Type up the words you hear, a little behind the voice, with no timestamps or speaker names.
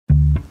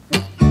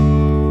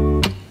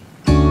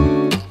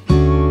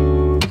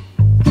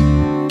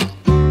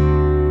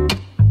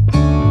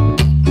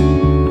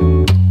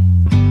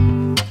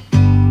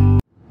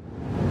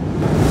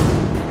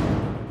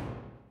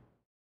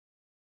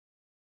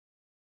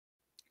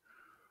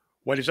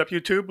What is up,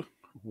 YouTube?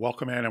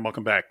 Welcome in and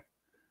welcome back.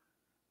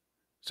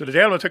 So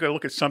today I'm going to take a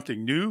look at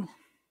something new,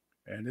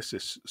 and this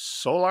is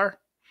Solar.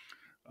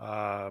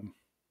 Um,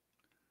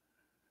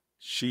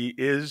 she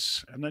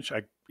is, I'm not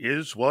sure,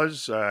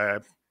 was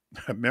a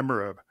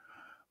member of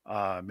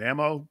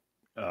MAMO,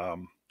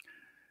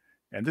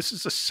 and this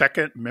is the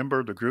second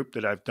member of the group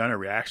that I've done a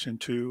reaction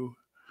to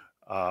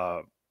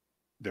uh,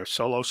 their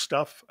solo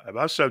stuff. I've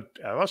also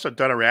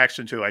done a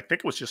reaction to, I think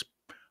it was just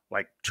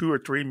like 2 or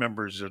 3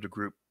 members of the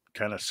group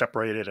kind of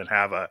separated and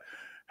have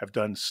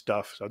done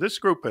stuff. So this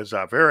group is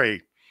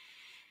very,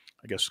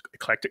 I guess,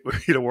 eclectic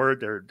would be the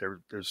word.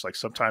 There's like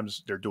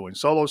sometimes they're doing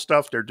solo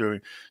stuff. They're doing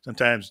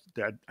sometimes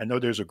I know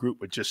there's a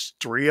group with just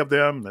 3 of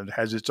them that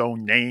has its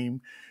own name.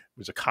 It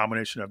was a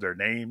combination of their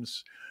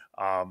names.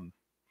 And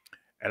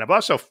I've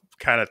also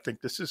kind of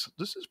think this is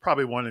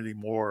probably one of the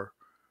more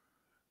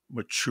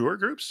mature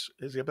groups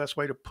is the best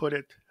way to put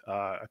it.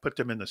 I put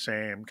them in the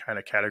same kind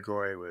of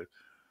category with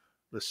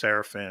the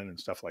Seraphim and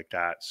stuff like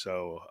that.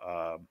 So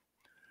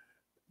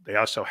they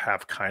also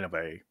have kind of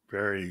a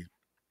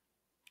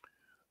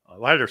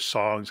lot of their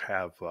songs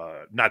have,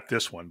 not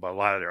this one, but a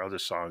lot of their other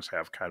songs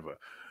have kind of a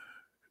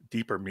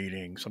deeper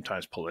meaning,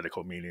 sometimes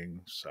political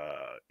meanings,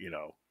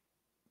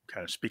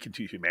 kind of speaking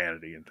to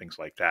humanity and things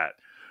like that.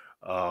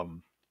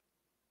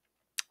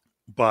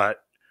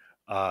 But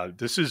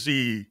this is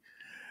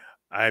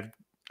I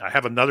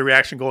have another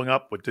reaction going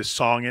up with this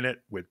song in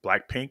it with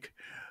Blackpink.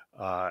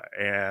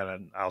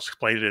 And I'll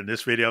explain it in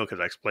this video because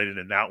I explained it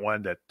in that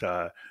one that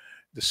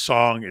the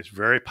song is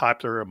very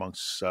popular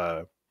amongst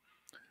a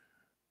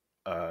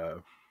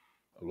lot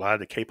of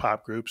the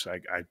K-pop groups.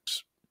 I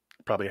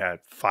probably had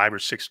 5 or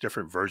 6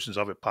 different versions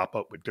of it pop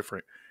up with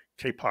different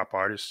K-pop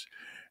artists.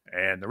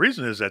 And the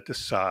reason is that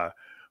this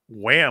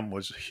WHAM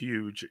was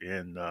huge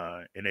in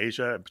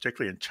Asia, and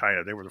particularly in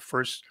China. They were the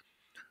first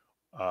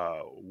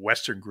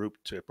Western group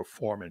to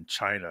perform in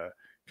China,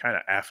 kind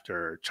of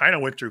after China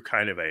went through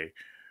kind of a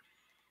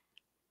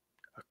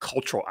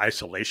cultural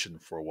isolation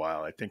for a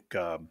while. I think,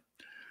 I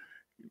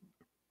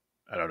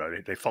don't know,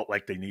 they felt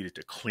like they needed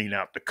to clean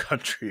out the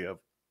country of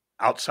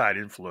outside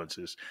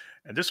influences.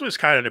 And this was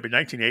kind of the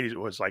 1980s. It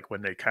was like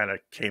when they kind of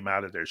came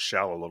out of their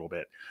shell a little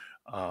bit.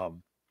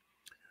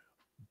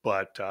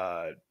 But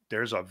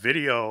there's a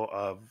video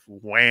of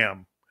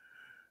WHAM.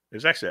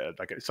 There's actually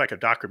it's like a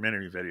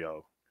documentary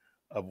video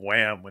of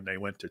WHAM when they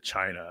went to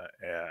China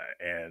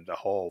and the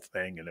whole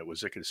thing. And it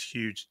was like this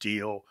huge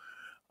deal.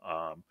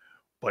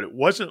 But it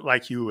wasn't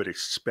like you would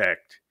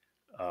expect,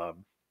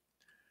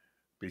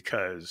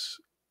 because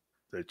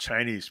the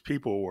Chinese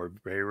people were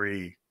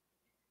very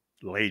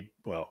laid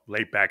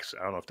back.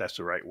 I don't know if that's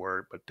the right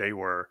word, but they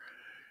weren't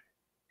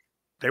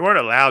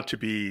allowed to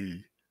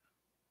be,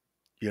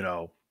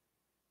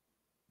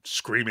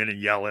 screaming and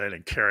yelling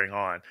and carrying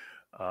on.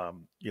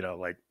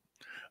 Like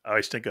I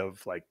always think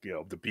of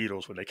the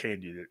Beatles when they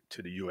came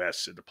to the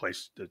U.S. and the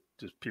place that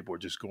people were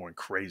just going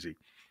crazy.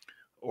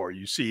 Or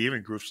you see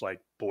even groups like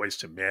Boys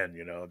to Men,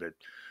 that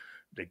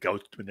they go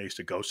when they used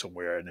to go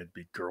somewhere and there'd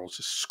be girls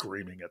just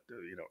screaming at the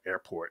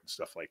airport and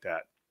stuff like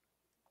that.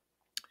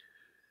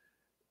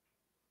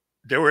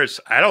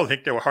 I don't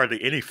think there were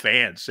hardly any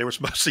fans. There was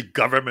mostly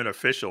government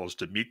officials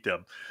to meet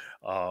them.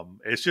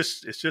 It's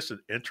just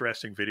an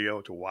interesting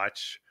video to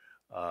watch,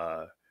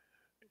 and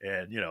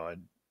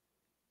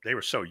they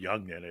were so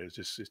young then.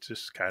 It's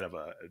just kind of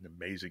an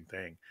amazing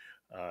thing.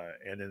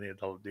 And then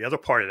the other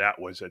part of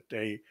that was that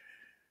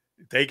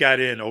they got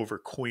in over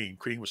Queen.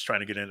 Queen was trying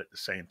to get in at the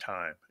same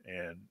time,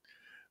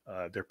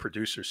 and their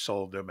producers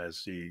sold them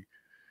as the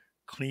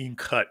clean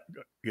cut,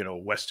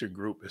 Western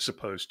group as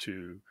opposed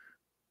to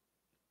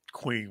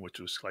Queen, which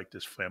was like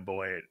this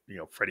flamboyant,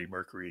 Freddie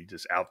Mercury,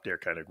 just out there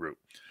kind of group.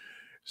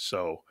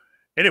 So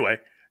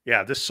anyway,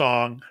 yeah, this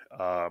song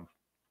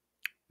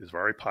is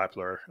very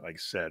popular. Like I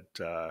said,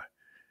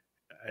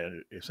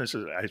 and since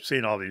I've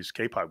seen all these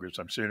K-pop groups,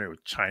 I'm seeing it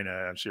with China.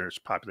 I'm seeing it's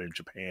popular in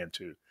Japan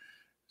too.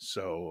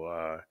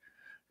 So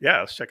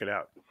yeah, let's check it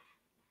out.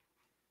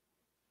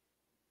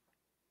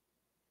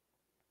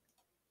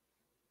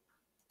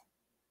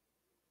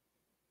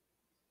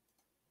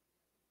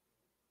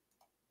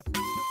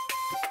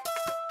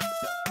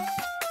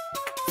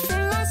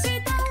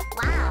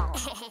 Wow.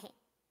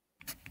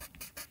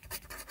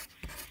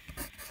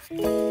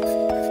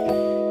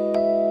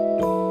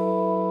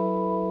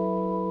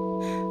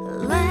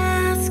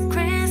 Last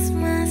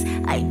Christmas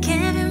I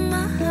gave you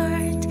my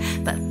heart,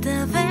 but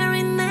the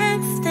very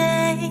next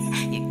day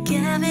you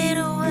gave it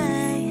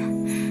away.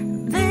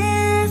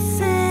 This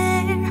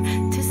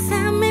year, to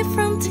save me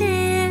from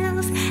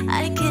tears,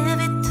 I gave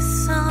it to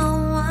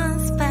someone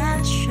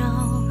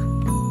special.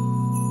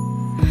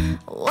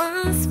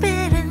 Once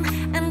bitten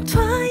and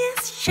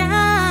twice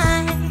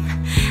shy,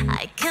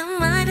 I kept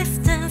my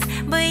distance,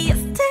 but you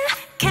still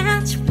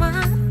catch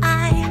my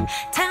eye.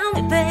 Tell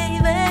me,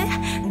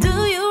 baby,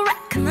 do you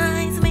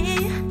recognize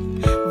me?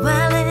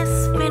 Well,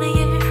 it's been a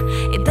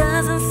year, it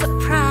doesn't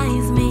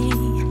surprise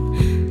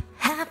me.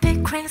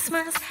 Happy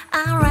Christmas,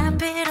 I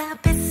wrap it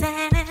up and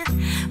send it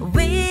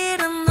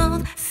with a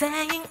note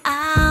saying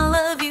I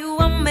love you,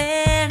 I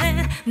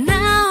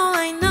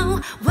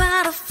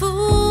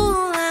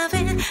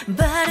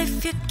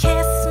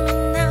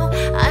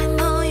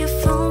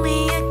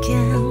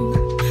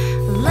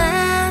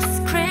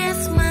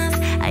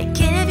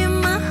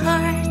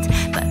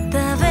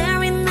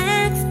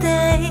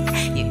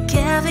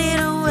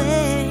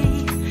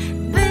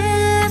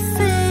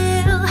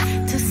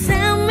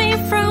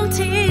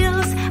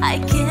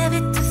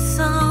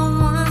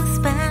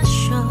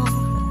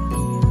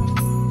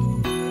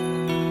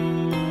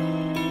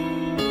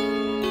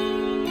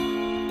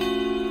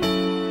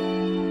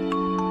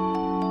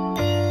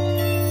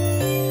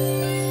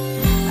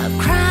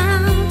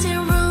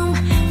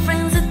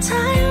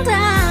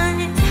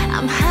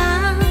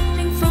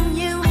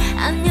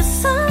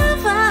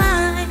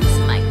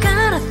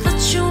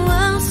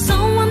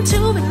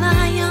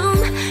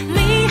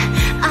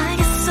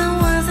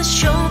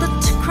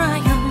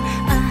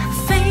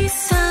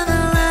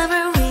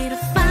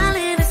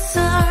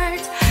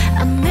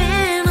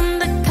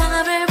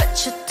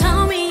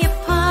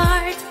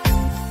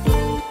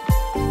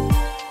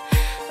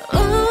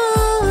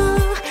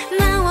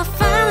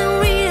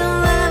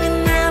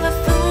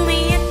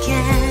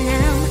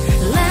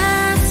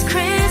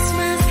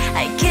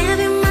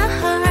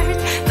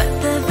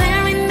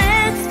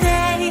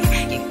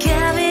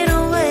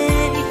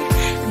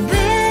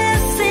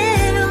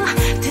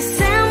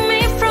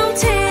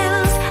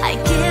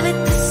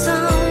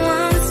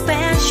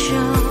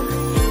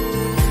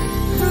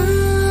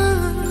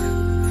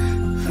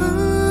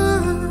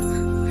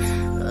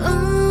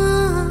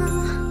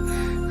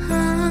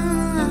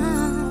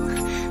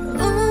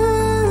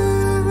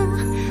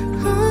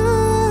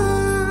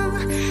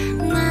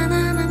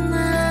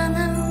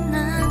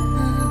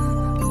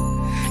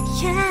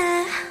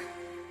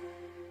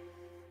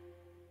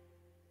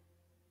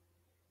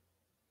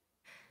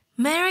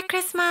Merry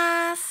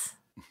Christmas!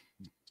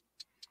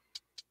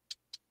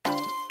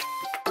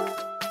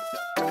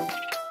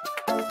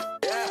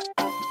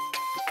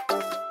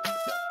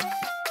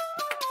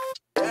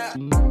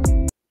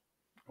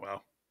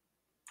 Well,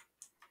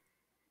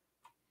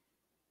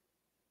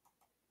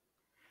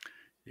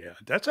 yeah,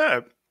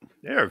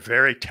 they're a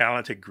very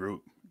talented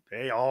group.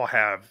 They all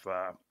have,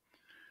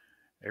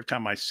 every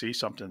time I see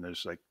something,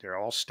 there's like, they're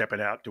all stepping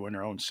out, doing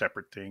their own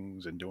separate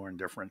things and doing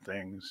different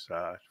things.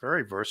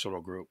 Very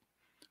versatile group.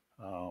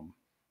 Um,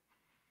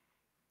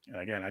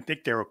 and again, I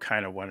think they were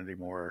kind of one of the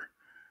more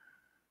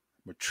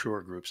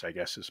mature groups, I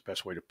guess is the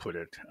best way to put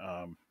it,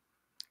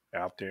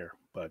 out there.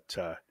 But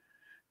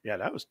yeah,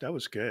 that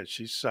was good.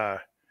 She's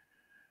got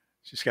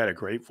a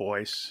great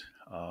voice,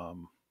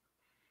 and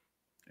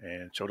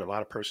showed a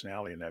lot of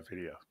personality in that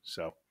video.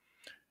 So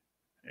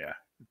yeah,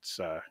 it's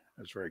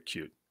very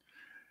cute.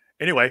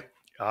 Anyway,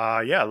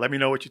 yeah, let me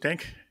know what you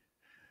think.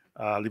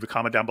 Leave a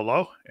comment down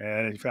below,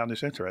 and if you found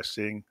this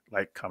interesting,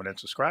 like, comment, and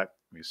subscribe.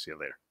 Let me see you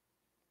later.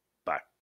 Bye.